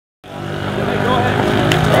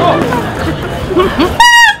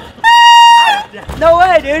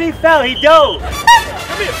fell, he dove.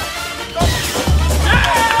 Come here.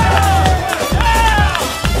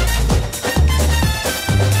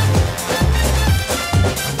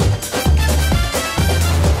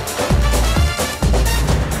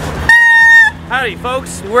 Howdy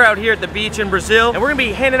folks, we're out here at the beach in Brazil and we're gonna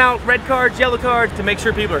be handing out red cards, yellow cards to make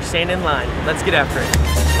sure people are staying in line. Let's get after it.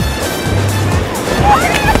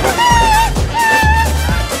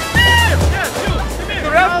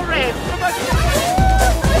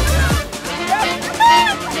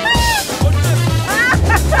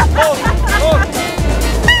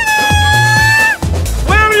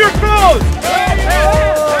 Where are your clothes?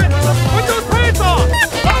 Put those pants on!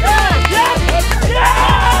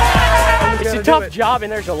 It's a tough job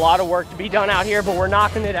and there's a lot of work to be done out here, but we're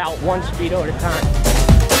knocking it out one speedo at a time.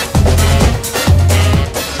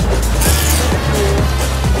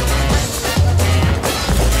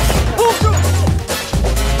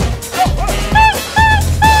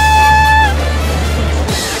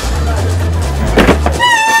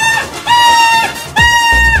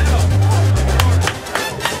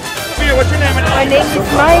 What's your name? My name is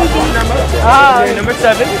Mikey. Number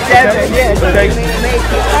 7. 7, yes. Okay.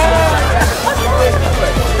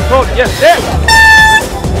 Oh, yes, there.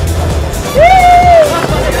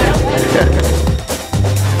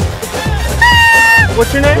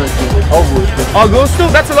 What's your name? Augusto.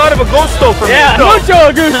 Augusto? That's a lot of Augusto for me. Yeah, mucho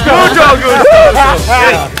Augusto. Mucho Augusto.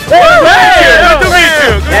 Hey, good to meet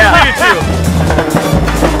you. Good to meet you.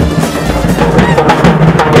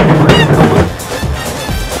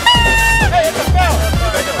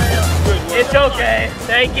 It's okay.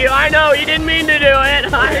 Thank you. I know you didn't mean to do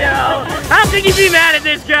it. I know. How can you be mad at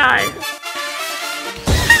this guy?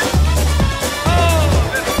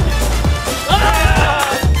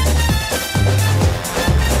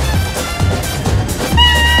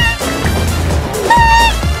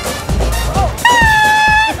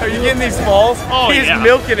 Are you getting these balls? Oh, he's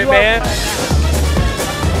milking it, man.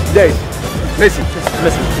 Jace, Messi,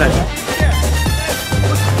 Messi.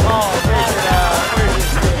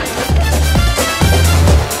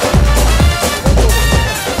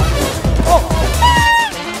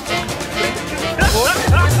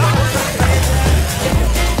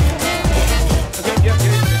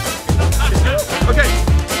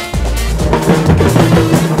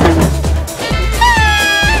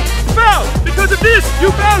 You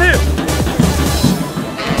found him!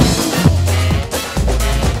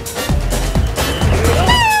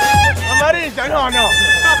 Amarilla,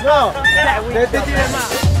 no.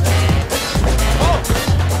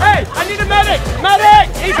 Hey, I need a medic! Medic!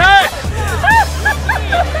 He's hurt!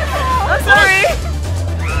 I'm sorry!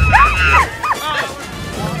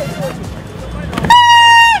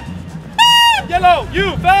 Yellow,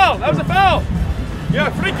 you foul! That was a foul! Yeah,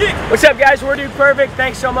 free kick. What's up guys, we're Dude Perfect.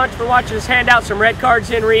 Thanks so much for watching us hand out some red cards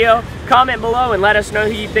in Rio. Comment below and let us know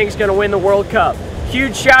who you think is going to win the World Cup.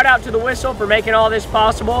 Huge shout out to The Whistle for making all this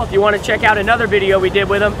possible. If you want to check out another video we did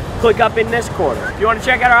with them, click up in this corner. If you want to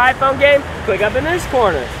check out our iPhone game, click up in this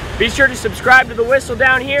corner. Be sure to subscribe to The Whistle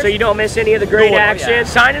down here so you don't miss any of the great action.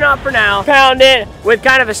 Signing off for now. Pound it with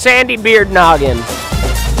kind of a sandy beard noggin.